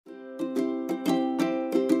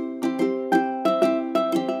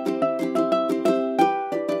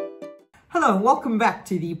Hello and welcome back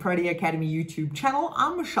to the Prody Academy YouTube channel.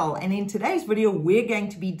 I'm Michelle, and in today's video we're going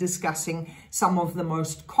to be discussing some of the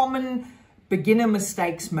most common beginner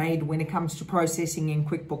mistakes made when it comes to processing in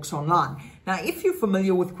QuickBooks Online. Now, if you're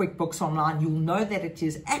familiar with QuickBooks Online, you'll know that it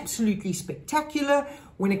is absolutely spectacular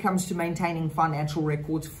when it comes to maintaining financial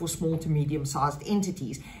records for small to medium-sized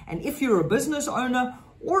entities. And if you're a business owner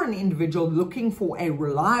or an individual looking for a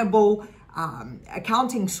reliable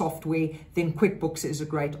accounting software, then QuickBooks is a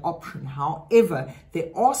great option. However, there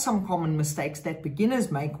are some common mistakes that beginners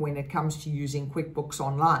make when it comes to using QuickBooks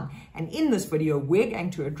Online. And in this video, we're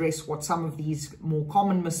going to address what some of these more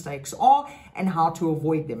common mistakes are and how to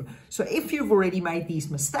avoid them. So if you've already made these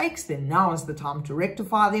mistakes, then now is the time to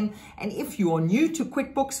rectify them. And if you are new to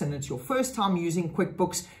QuickBooks and it's your first time using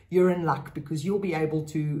QuickBooks, you're in luck because you'll be able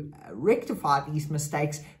to rectify these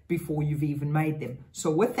mistakes before you've even made them.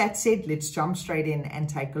 So with that said, let's jump straight in and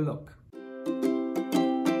take a look.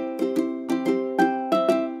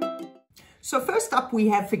 So first up, we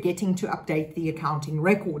have forgetting to update the accounting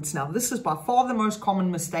records. Now, this is by far the most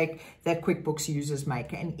common mistake that QuickBooks users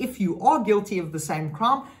make. And if you are guilty of the same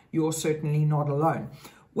crime, you're certainly not alone.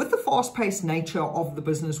 With the fast-paced nature of the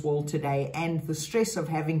business world today and the stress of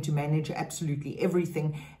having to manage absolutely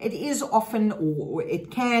everything, it is often, or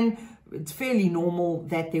it's fairly normal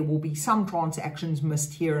that there will be some transactions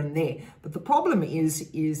missed here and there. But the problem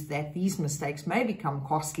is that these mistakes may become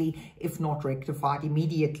costly if not rectified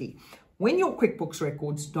immediately. When your QuickBooks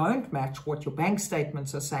records don't match what your bank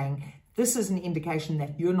statements are saying, this is an indication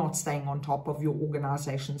that you're not staying on top of your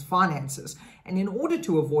organization's finances. And in order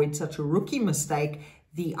to avoid such a rookie mistake,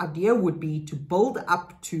 the idea would be to build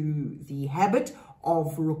up to the habit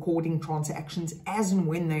of recording transactions as and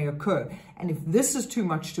when they occur. And if this is too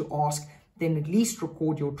much to ask, then at least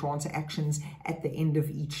record your transactions at the end of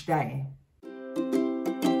each day.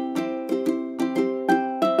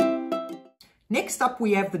 Next up,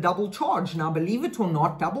 we have the double charge. Now, believe it or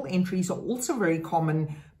not, double entries are also very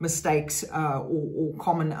common mistakes or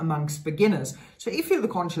common amongst beginners. So if you're the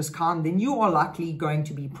conscious kind, then you are likely going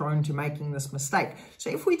to be prone to making this mistake. So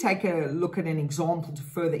if we take a look at an example to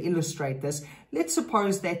further illustrate this, let's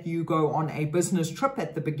suppose that you go on a business trip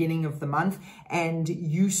at the beginning of the month and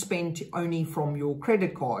you spent only from your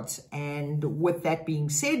credit cards. And with that being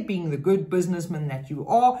said, being the good businessman that you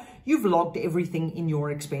are, you've logged everything in your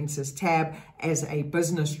expenses tab as a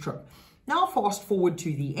business trip. Now fast forward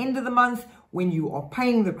to the end of the month. When you are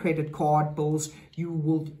paying the credit card bills,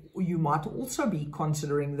 you might also be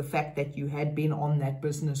considering the fact that you had been on that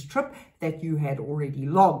business trip that you had already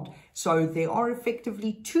logged. So there are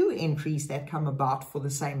effectively two entries that come about for the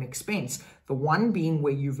same expense. The one being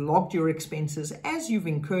where you've logged your expenses as you've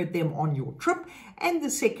incurred them on your trip, and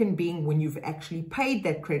the second being when you've actually paid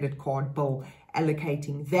that credit card bill,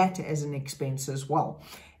 allocating that as an expense as well.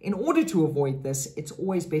 In order to avoid this, it's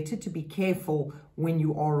always better to be careful when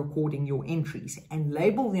you are recording your entries and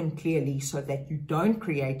label them clearly so that you don't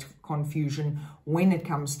create confusion when it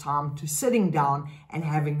comes time to sitting down and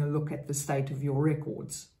having a look at the state of your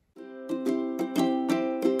records.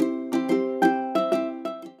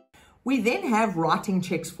 We then have writing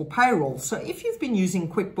checks for payroll. So if you've been using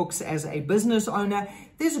QuickBooks as a business owner,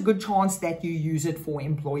 there's a good chance that you use it for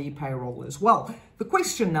employee payroll as well. The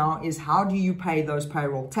question now is, how do you pay those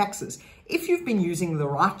payroll taxes? If you've been using the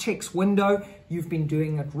write checks window, you've been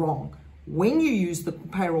doing it wrong. When you use the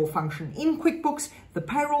payroll function in QuickBooks, the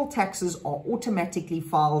payroll taxes are automatically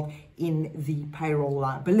filed in the payroll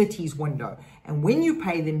liabilities window. And when you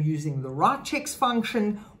pay them using the write checks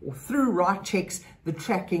function or through write checks, the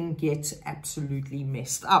tracking gets absolutely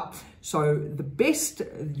messed up. So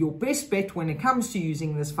your best bet when it comes to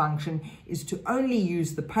using this function is to only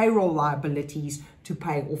use the payroll liabilities to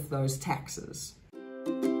pay off those taxes.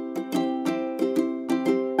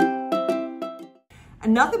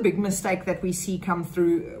 Another big mistake that we see come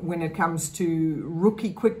through when it comes to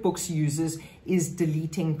rookie QuickBooks users is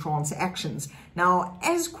deleting transactions. Now,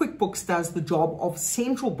 as QuickBooks does the job of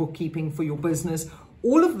central bookkeeping for your business,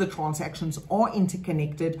 all of the transactions are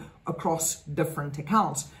interconnected across different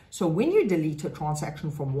accounts. So when you delete a transaction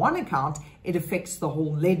from one account, it affects the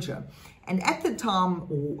whole ledger. And at the time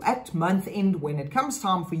or at month end, when it comes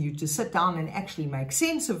time for you to sit down and actually make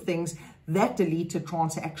sense of things, that deleted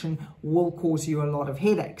transaction will cause you a lot of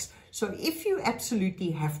headaches. So if you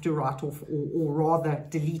absolutely have to write off or rather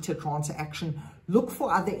delete a transaction, look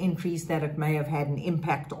for other entries that it may have had an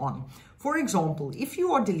impact on. For example, if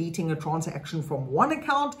you are deleting a transaction from one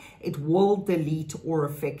account, it will delete or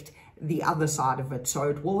affect the other side of it. So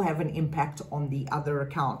it will have an impact on the other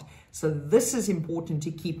account. So this is important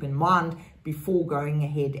to keep in mind before going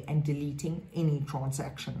ahead and deleting any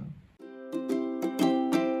transaction.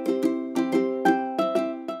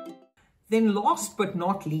 Then last but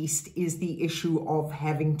not least is the issue of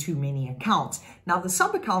having too many accounts. Now, the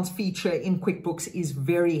sub-accounts feature in QuickBooks is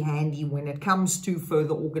very handy when it comes to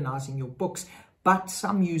further organizing your books, but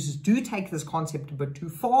some users do take this concept a bit too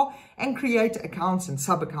far and create accounts and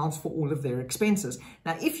sub-accounts for all of their expenses.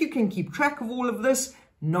 Now, if you can keep track of all of this,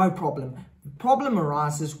 no problem. The problem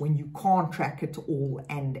arises when you can't track it all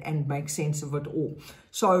and make sense of it all.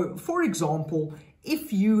 So, for example,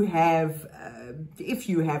 if you have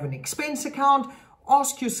an expense account,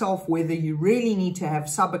 ask yourself whether you really need to have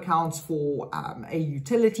sub-accounts for a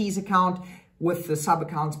utilities account, with the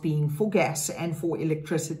sub-accounts being for gas and for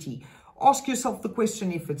electricity. Ask yourself the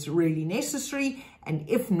question if it's really necessary, and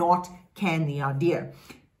if not, can the idea.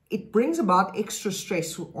 It brings about extra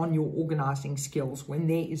stress on your organizing skills when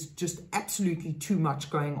there is just absolutely too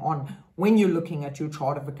much going on, when you're looking at your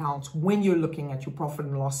chart of accounts, when you're looking at your profit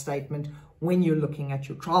and loss statement, when you're looking at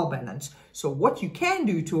your trial balance. So what you can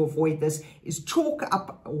do to avoid this is chalk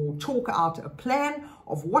out a plan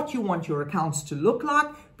of what you want your accounts to look like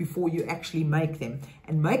before you actually make them,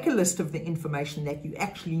 and make a list of the information that you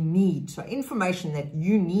actually need. So information that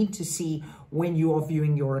you need to see when you are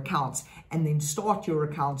viewing your accounts, and then start your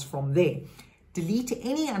accounts from there. Delete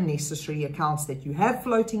any unnecessary accounts that you have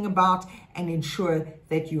floating about, and ensure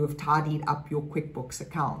that you have tidied up your QuickBooks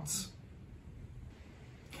accounts.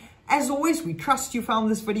 As always, we trust you found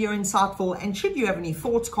this video insightful, and should you have any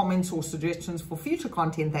thoughts, comments, or suggestions for future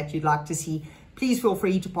content that you'd like to see, please feel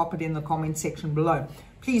free to pop it in the comment section below.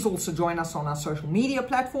 Please also join us on our social media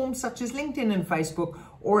platforms such as LinkedIn and Facebook,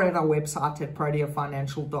 or at our website at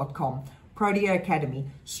proteafinancial.com. Protea Academy,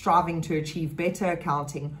 striving to achieve better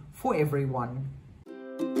accounting for everyone.